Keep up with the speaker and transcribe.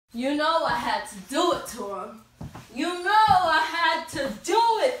You know I had to do it to him. You know I had to do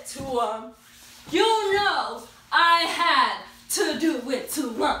it to him. You know I had to do it to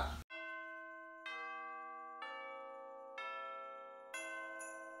him.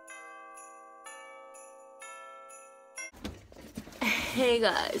 Hey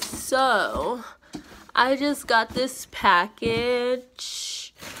guys, so I just got this package.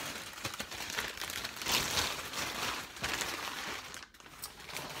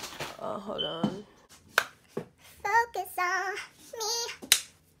 Oh, hold on. Focus on me.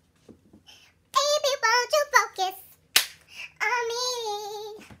 Baby, won't you focus on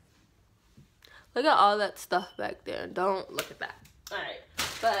me? Look at all that stuff back there. Don't look at that. Alright,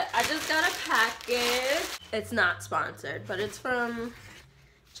 but I just got a package. It's not sponsored, but it's from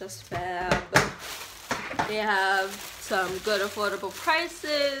Just Fab. They have some good affordable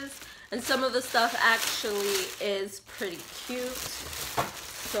prices, and some of the stuff actually is pretty cute.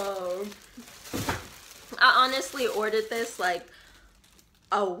 So I honestly ordered this like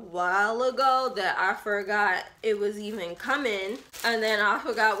a while ago that I forgot it was even coming, and then I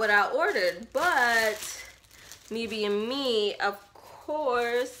forgot what I ordered. But me being me, of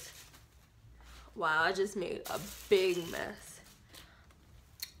course, wow, I just made a big mess.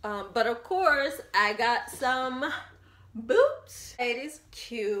 But of course I got some boots. It is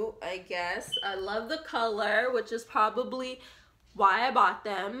cute, I guess. I love the color, which is probably why I bought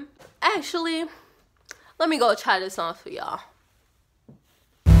them. Actually, let me go try this on for y'all.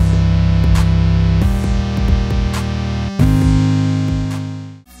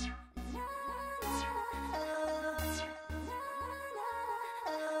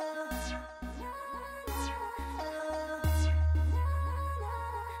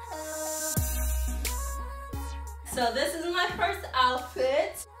 So this is my first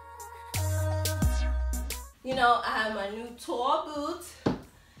outfit. You know, I have my new tall boots.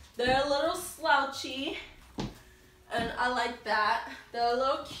 They're a little slouchy, and I like that. They're a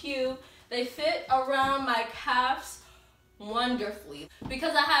little cute. They fit around my calves wonderfully.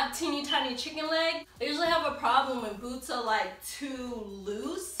 Because I have teeny tiny chicken leg, I usually have a problem when boots are like too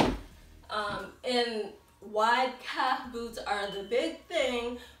loose. And wide calf boots are the big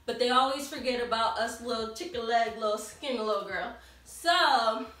thing, but they always forget about us little chicken leg, little skinny little girl.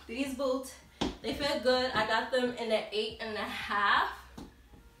 So these boots, they fit good. I got them in an 8.5,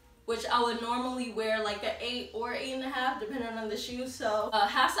 which I would normally wear like an 8 or 8.5 depending on the shoe. So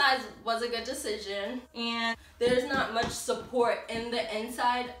half size was a good decision, and there's not much support in the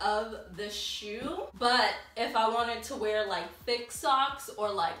inside of the shoe. But if I wanted to wear like thick socks or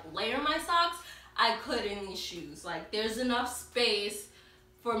like layer my socks, I could in these shoes. Like there's enough space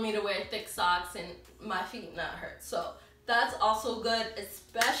for me to wear thick socks and my feet not hurt. So that's also good,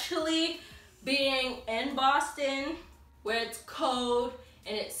 especially being in Boston where it's cold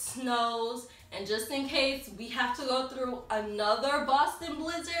and it snows, and just in case we have to go through another Boston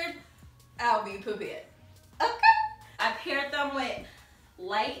blizzard, I'll be prepared. Okay. I paired them with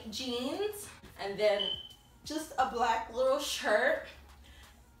light jeans and then just a black little shirt.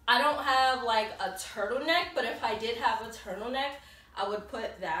 I don't have like a turtleneck, but if I did have a turtleneck, I would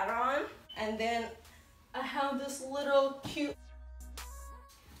put that on. And then I have this little cute,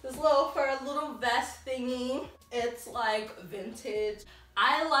 this little fur little vest thingy. It's like vintage.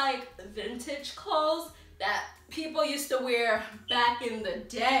 I like vintage clothes that people used to wear back in the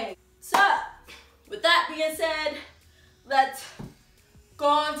day. So with that being said, let's go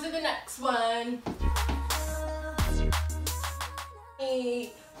on to the next one.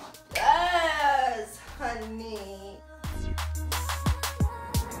 Yes, honey.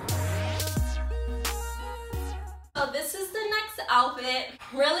 So this is the next outfit.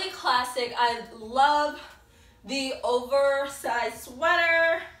 Really classic. I love the oversized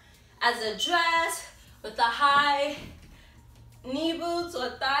sweater as a dress with the high knee boots or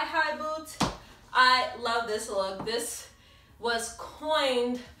thigh high boots. I love this look. This was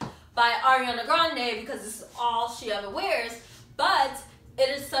coined by Ariana Grande because this is all she ever wears, but it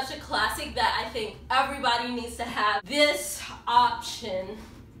is such a classic that I think everybody needs to have this option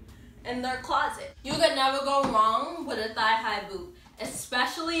in their closet. You can never go wrong with a thigh high boot,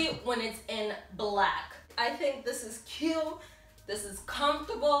 especially when it's in black. I think this is cute, this is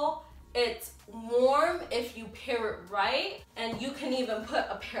comfortable, it's warm if you pair it right, and you can even put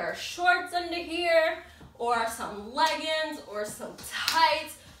a pair of shorts under here, or some leggings, or some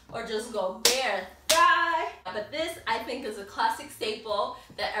tights, or just go bare thigh. But this, I think, is a classic staple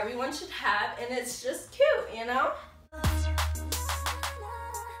that everyone should have, and it's just cute, you know?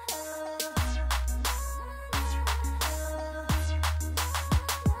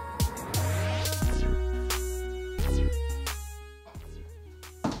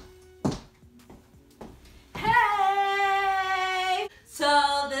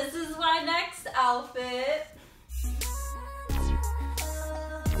 outfit.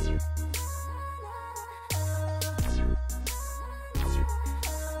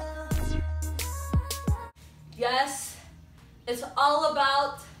 Yes, it's all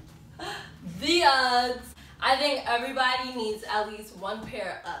about the Uggs. I think everybody needs at least one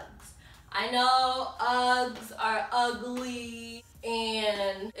pair of Uggs. I know Uggs are ugly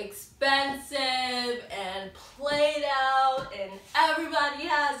and expensive and played out and everybody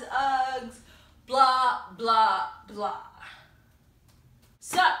has Uggs, blah, blah, blah.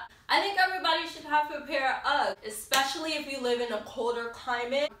 So, I think everybody should have a pair of Uggs, especially if you live in a colder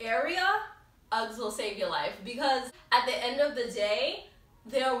climate area. Uggs will save your life because at the end of the day,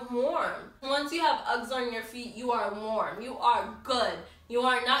 they're warm. Once you have Uggs on your feet, you are warm. You are good. You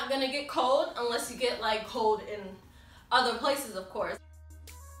are not gonna get cold unless you get like cold in other places, of course.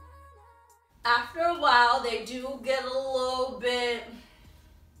 After a while, they do get a little bit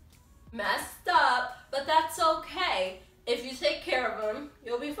messed up, but that's okay. If you take care of them,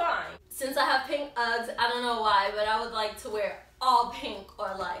 you'll be fine. Since I have pink Uggs, I don't know why, but I would like to wear all pink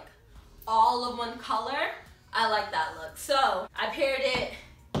or like all of one color. I like that look. So I paired it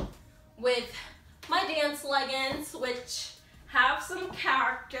with my dance leggings, which have some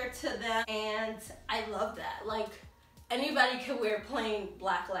character to them, and I love that. Like, anybody can wear plain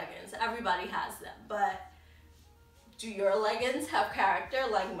black leggings. Everybody has them, but do your leggings have character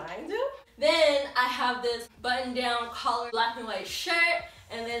like mine do? Then I have this button-down collar black and white shirt,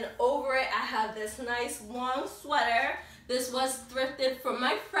 and then over it I have this nice long sweater. This was thrifted from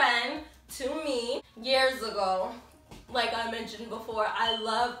my friend to me years ago. Like I mentioned before, I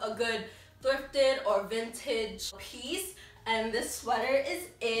love a good thrifted or vintage piece, and this sweater is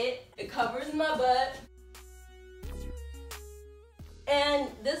it. It covers my butt. And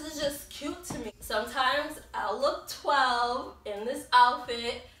this is just cute to me. Sometimes I'll look 12 in this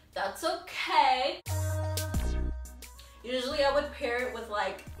outfit. That's okay. Usually I would pair it with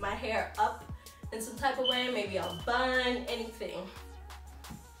like my hair up in some type of way, maybe a bun, anything.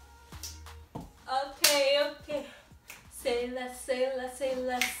 Okay. Say less, say less, say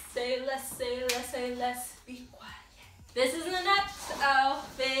less, say less, say less, say less. Be quiet. This is the next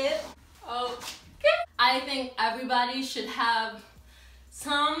outfit. Okay. I think everybody should have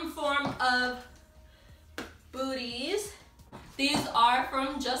some form of booties. These are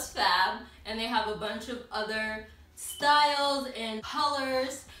from Just Fab, and they have a bunch of other styles and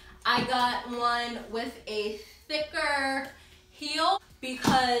colors. I got one with a thicker heel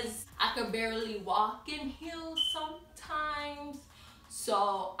because I could barely walk in heels sometimes.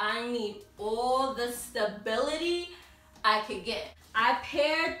 So I need all the stability I could get. I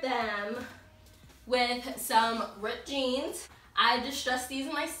paired them with some ripped jeans. I distressed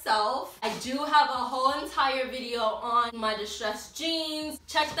these myself. I do have a whole entire video on my distressed jeans.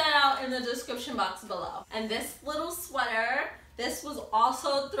 Check that out in the description box below. And this little sweater, this was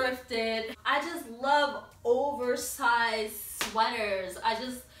also thrifted. I just love oversized sweaters. I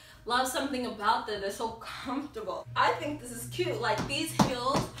just love something about them. They're so comfortable. I think this is cute. Like, these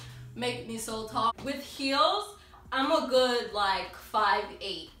heels make me so tall. With heels, I'm a good like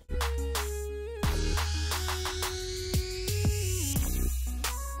 5'8".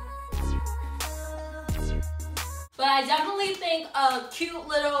 But I definitely think a cute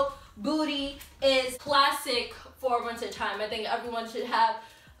little booty is classic for winter time. I think everyone should have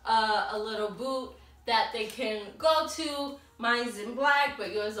a little boot that they can go to. Mine's in black,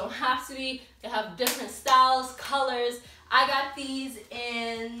 but yours don't have to be. They have different styles, colors. I got these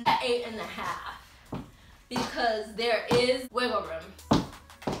in 8.5 because there is wiggle room.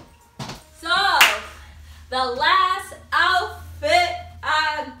 So, the last outfit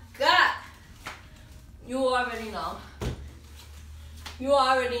I got. You already know. You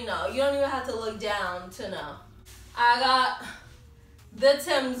already know. You don't even have to look down to know. I got the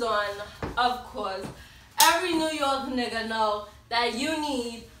Timbs on, of course. Every New York nigga know that you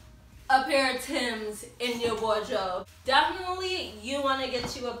need a pair of Timbs in your wardrobe. Definitely you want to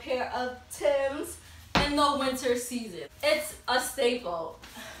get you a pair of Timbs in the winter season. It's a staple.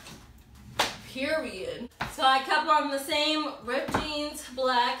 Period. So I kept on the same ripped jeans,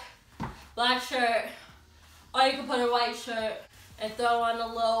 black shirt. Or you can put a white shirt and throw on a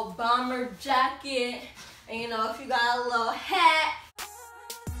little bomber jacket. And you know, if you got a little hat.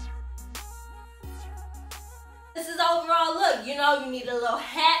 This is the overall look. You know, you need a little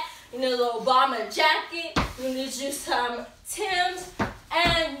hat, you need a little bomber jacket, you need you some Timbs,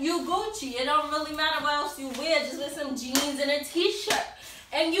 and you Gucci. It don't really matter what else you wear, just with some jeans and a t-shirt.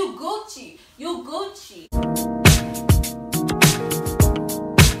 And you Gucci. You Gucci.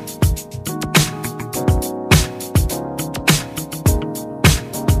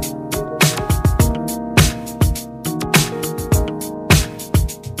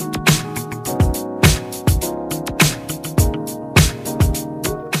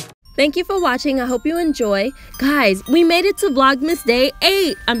 Thank you for watching. I hope you enjoy. Guys, we made it to Vlogmas Day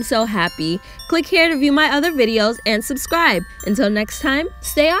 8. I'm so happy. Click here to view my other videos and subscribe. Until next time,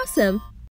 stay awesome.